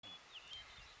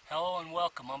Hello and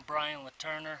welcome. I'm Brian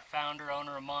LaTurner, founder,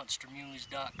 owner of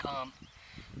MonsterMuleys.com.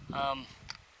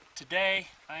 Today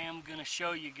I am going to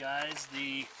show you guys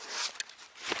the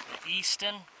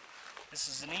Easton. This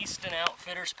is an Easton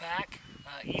Outfitters pack.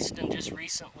 Easton just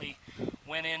recently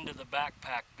went into the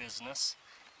backpack business,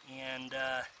 and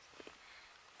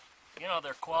you know,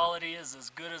 their quality is as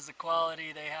good as the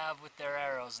quality they have with their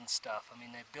arrows and stuff. I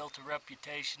mean, they've built a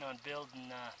reputation on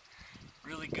building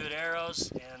really good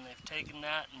arrows, and they've taken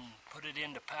that and put it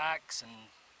into packs and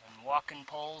walking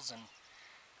poles and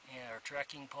or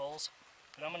trekking poles.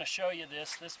 But I'm going to show you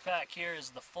this. This pack here is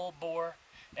the Full Bore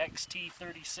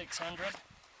XT3600.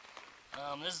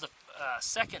 This is the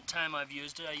second time I've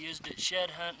used it. I used it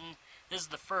shed hunting. This is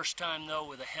the first time though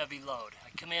with a heavy load. I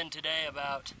come in today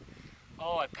about,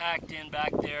 I packed in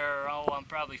back there, I'm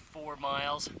probably 4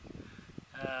 miles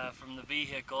from the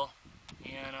vehicle.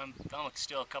 And I'm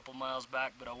still a couple miles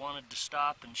back, but I wanted to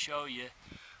stop and show you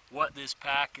what this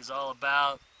pack is all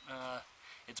about.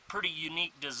 It's a pretty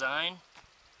unique design,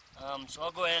 so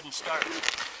I'll go ahead and start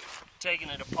taking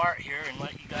it apart here and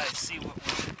let you guys see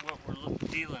what we're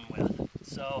dealing with.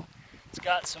 So it's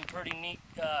got some pretty neat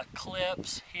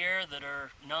clips here that are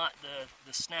not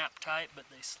the snap type, but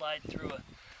they slide through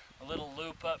a little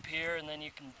loop up here, and then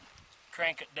you can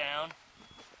crank it down.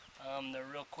 They're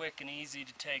real quick and easy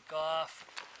to take off.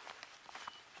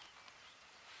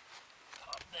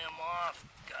 Pop them off.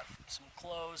 Got some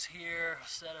clothes here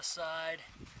set aside.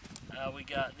 We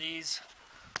got these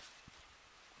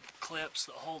clips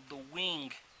that hold the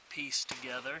wing piece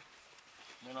together.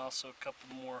 And then also a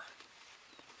couple more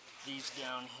these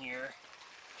down here.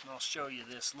 And I'll show you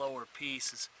this lower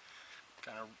piece is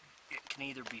it can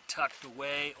either be tucked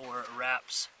away or it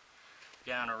wraps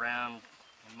down around,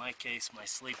 in my case, my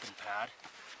sleeping pad.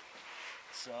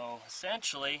 So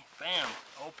essentially, bam,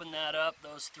 open that up,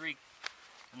 those three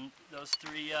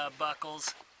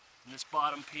buckles and this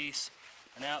bottom piece,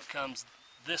 and out comes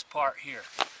this part here.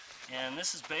 And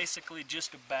this is basically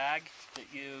just a bag that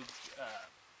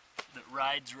that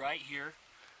rides right here.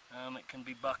 It can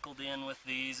be buckled in with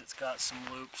these. It's got some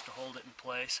loops to hold it in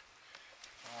place.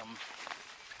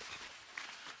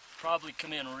 Probably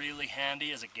come in really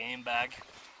handy as a game bag,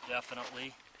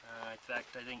 definitely. In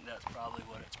fact, I think that's probably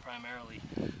what it's primarily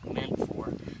meant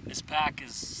for. This pack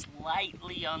is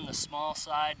slightly on the small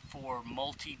side for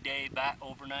multi-day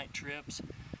overnight trips.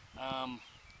 I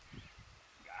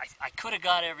could have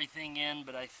got everything in,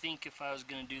 but I think if I was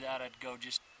going to do that, I'd go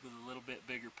just with a little bit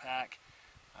bigger pack.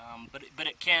 But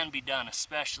it can be done,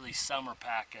 especially summer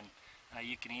packing.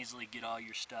 You can easily get all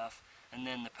your stuff. And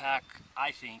then the pack,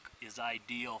 I think, is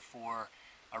ideal for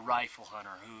a rifle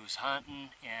hunter who's hunting,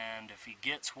 and if he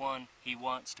gets one, he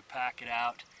wants to pack it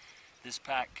out. This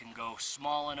pack can go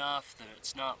small enough that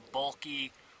it's not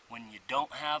bulky when you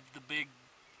don't have the big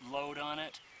load on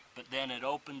it, but then it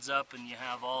opens up and you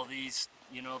have all these,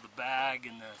 you know, the bag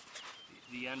and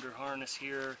the under harness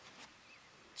here,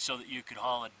 so that you could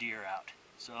haul a deer out.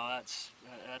 So that's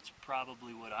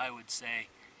probably what I would say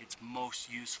it's most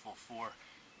useful for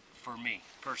me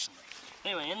personally.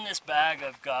 Anyway, in this bag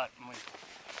I've got my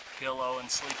pillow and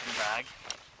sleeping bag.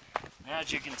 And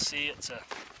as you can see, it's a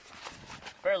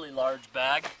fairly large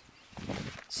bag,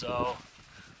 so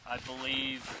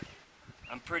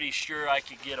I'm pretty sure I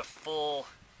could get a full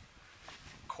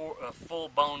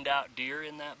boned out deer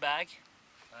in that bag.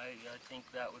 I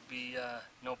think that would be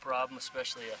no problem,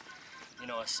 especially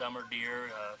a summer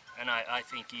deer, and I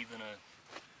think even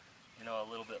a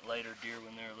little bit later deer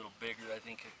when they're a little bigger. I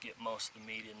think I could get most of the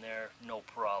meat in there, no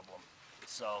problem.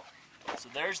 So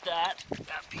there's that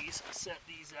piece. I set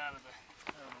these out of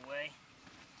the way.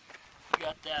 You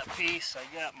got that piece. I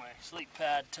got my sleep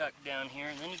pad tucked down here,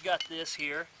 and then you got this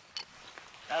here.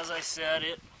 As I said,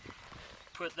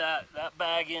 put that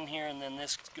bag in here, and then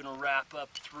this is going to wrap up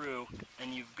through,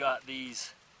 and you've got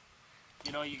these.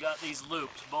 You got these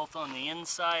loops both on the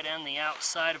inside and the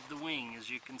outside of the wing, as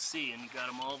you can see, and you got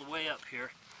them all the way up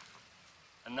here,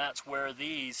 and that's where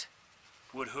these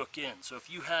would hook in. So if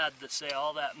you had, say,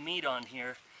 all that meat on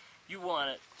here, you want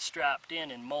it strapped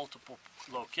in multiple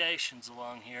locations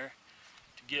along here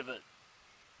to give it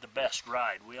the best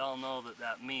ride. We all know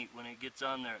that meat, when it gets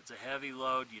on there, it's a heavy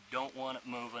load. You don't want it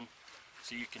moving,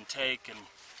 so you can take and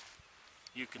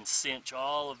you can cinch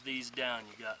all of these down.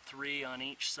 You got 3 on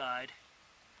each side,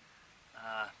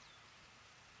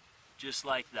 just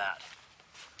like that.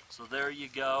 So there you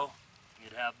go.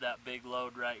 You'd have that big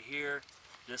load right here.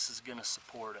 This is going to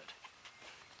support it.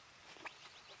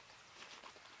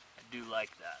 I do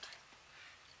like that.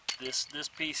 This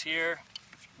piece here,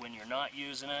 when you're not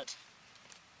using it,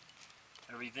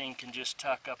 everything can just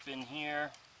tuck up in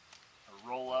here or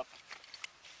roll up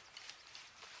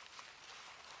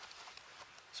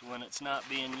So when it's not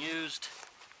being used,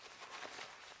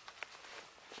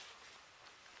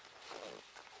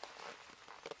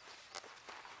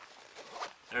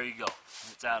 there you go,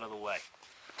 it's out of the way.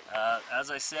 As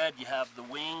I said, you have the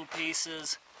wing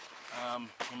pieces.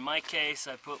 In my case,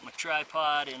 I put my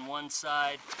tripod in one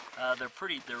side. They're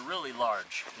really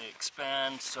large. They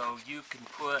expand, so you can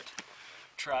put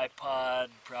tripod,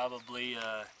 probably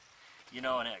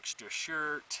an extra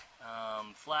shirt,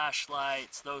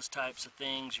 flashlights, those types of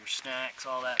things, your snacks,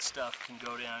 all that stuff can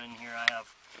go down in here. I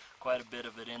have quite a bit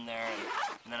of it in there,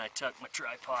 and then I tuck my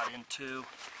tripod in too.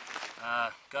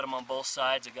 Got them on both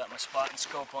sides. I got my spot and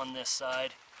scope on this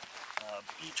side.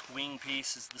 Each wing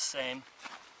piece is the same.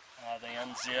 They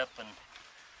unzip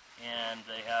and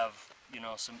they have,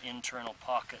 some internal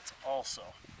pockets also.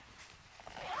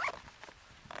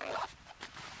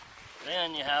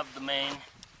 Then you have the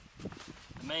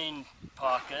main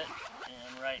pocket,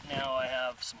 and right now I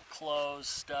have some clothes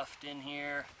stuffed in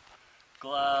here,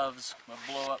 gloves, my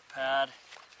blow-up pad.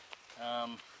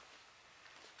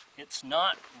 It's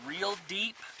not real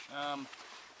deep.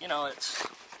 It's,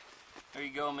 there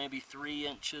you go, maybe 3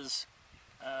 inches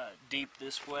deep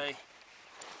this way.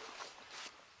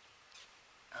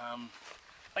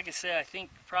 Like I say, I think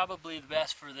probably the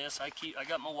best for this, I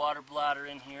got my water bladder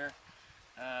in here.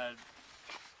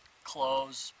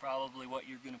 Clothes, probably what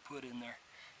you're going to put in there.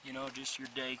 Just your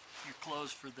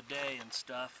clothes for the day and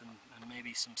stuff, and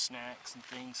maybe some snacks and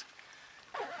things.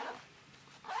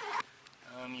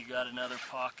 You got another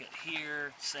pocket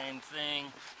here, same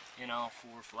thing,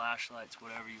 for flashlights,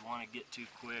 whatever you want to get to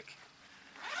quick.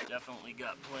 Definitely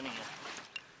got plenty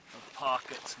of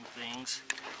pockets and things.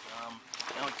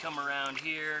 Then we come around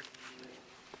here,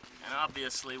 and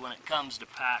obviously when it comes to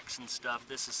packs and stuff,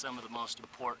 this is some of the most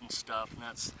important stuff, and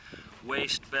that's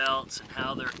waist belts and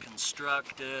how they're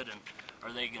constructed, and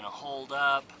are they going to hold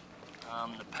up,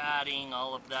 the padding,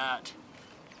 all of that.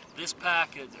 This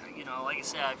pack, like I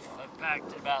said, I've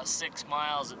packed about 6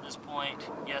 miles at this point,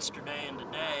 yesterday and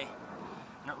today,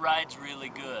 and it rides really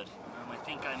good. I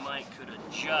think I could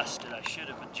adjust it. I should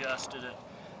have adjusted it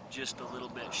just a little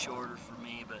bit shorter for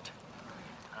me, but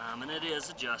and it is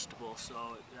adjustable,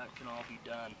 so that can all be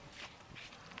done.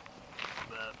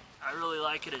 But I really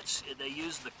like it. They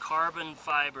use the carbon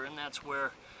fiber, and that's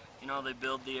where they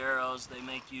build the arrows. They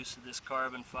make use of this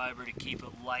carbon fiber to keep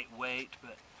it lightweight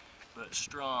but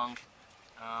strong.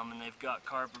 And they've got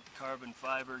carbon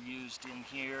fiber used in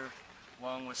here,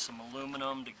 along with some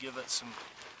aluminum to give it some,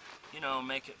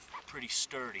 make it pretty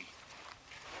sturdy.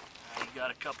 You've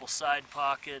got a couple side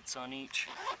pockets on each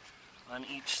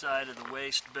side of the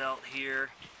waist belt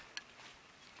here.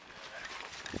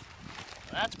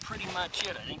 That's pretty much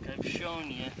it. I think I've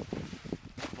shown you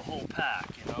the whole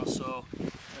pack, So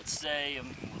let's say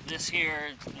this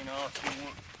here,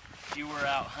 if you were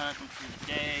out hunting for the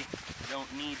day, you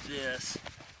don't need this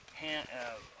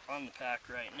on the pack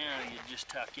right now. You just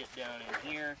tuck it down in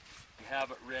here. You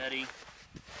have it ready.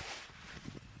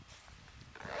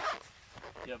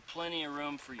 You have plenty of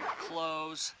room for your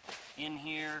clothes in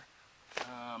here.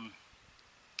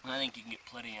 I think you can get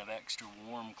plenty of extra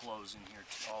warm clothes in here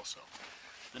also.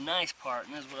 The nice part,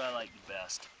 and this is what I like the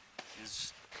best,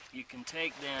 is you can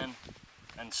take then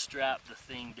and strap the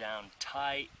thing down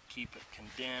tight, keep it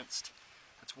condensed.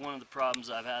 That's one of the problems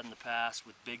I've had in the past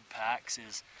with big packs,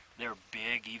 is they're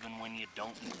big even when you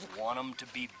don't want them to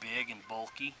be big and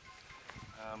bulky.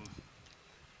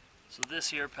 So this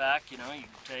here pack, you can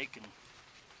take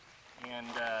and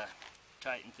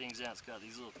tighten things out. It's got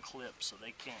these little clips so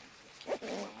they can't keep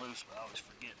going loose, but I always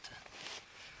forget to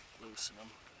loosen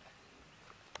them.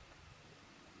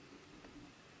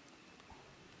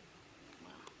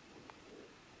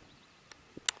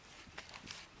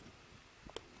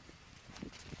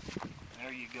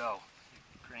 There you go.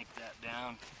 Crank that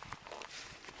down,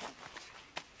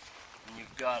 and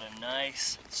you've got a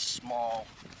nice small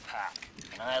pack,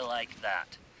 and I like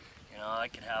that. I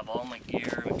could have all my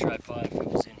gear, my tripod if it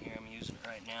was in here. I'm using it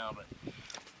right now, but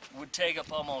it would take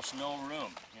up almost no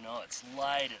room. It's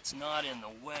light, it's not in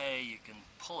the way, you can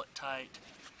pull it tight.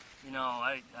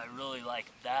 I really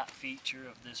like that feature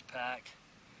of this pack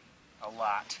a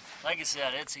lot. Like I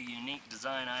said, it's a unique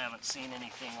design. I haven't seen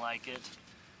anything like it.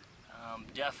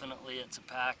 Definitely it's a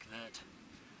pack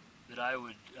that I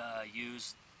would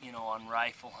use, on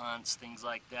rifle hunts, things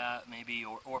like that, maybe,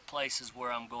 or places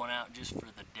where I'm going out just for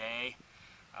the day.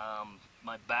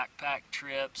 My backpack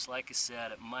trips, like I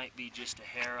said, it might be just a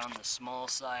hair on the small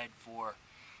side for,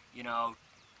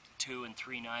 2 and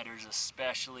 3 nighters,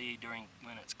 especially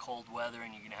when it's cold weather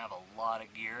and you're going to have a lot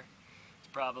of gear. It's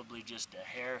probably just a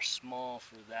hair small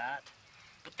for that.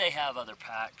 But they have other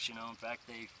packs, In fact,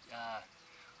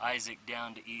 Isaac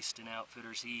down to Easton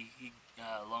Outfitters. He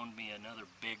loaned me another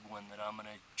big one that I'm going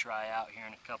to try out here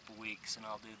in a couple weeks, and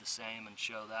I'll do the same and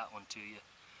show that one to you.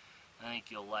 I think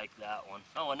you'll like that one.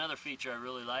 Oh, another feature I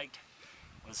really liked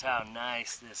was how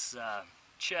nice this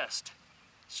chest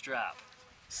strap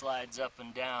slides up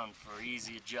and down for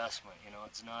easy adjustment. You know,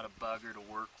 it's not a bugger to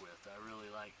work with. I really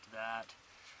liked that.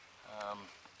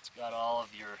 It's got all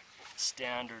of your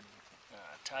standard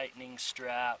tightening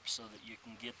straps so that you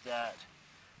can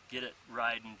get it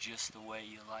riding just the way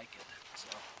you like it. So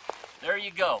there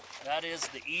you go. That is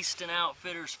the Easton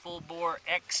Outfitters full bore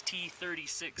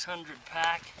XT3600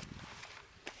 pack.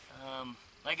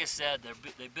 Like I said,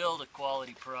 they build a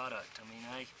quality product. I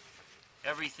mean,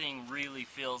 everything really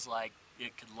feels like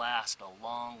it could last a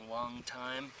long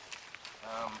time.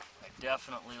 I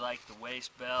definitely like the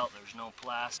waist belt. There's no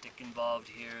plastic involved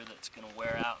here that's going to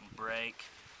wear out and break.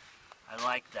 I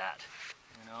like that,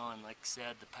 you know, and like I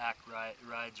said, the pack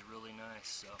rides really nice.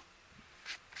 So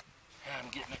yeah, I'm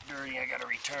getting it dirty. I got to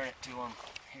return it to them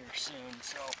here soon.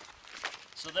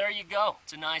 So there you go.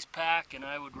 It's a nice pack, and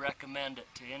I would recommend it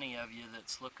to any of you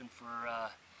that's looking for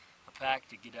a pack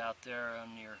to get out there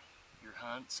on your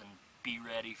hunts and be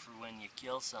ready for when you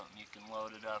kill something. You can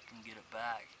load it up and get it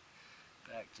back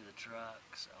to the truck.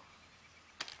 So,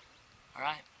 all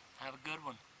right, have a good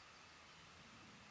one.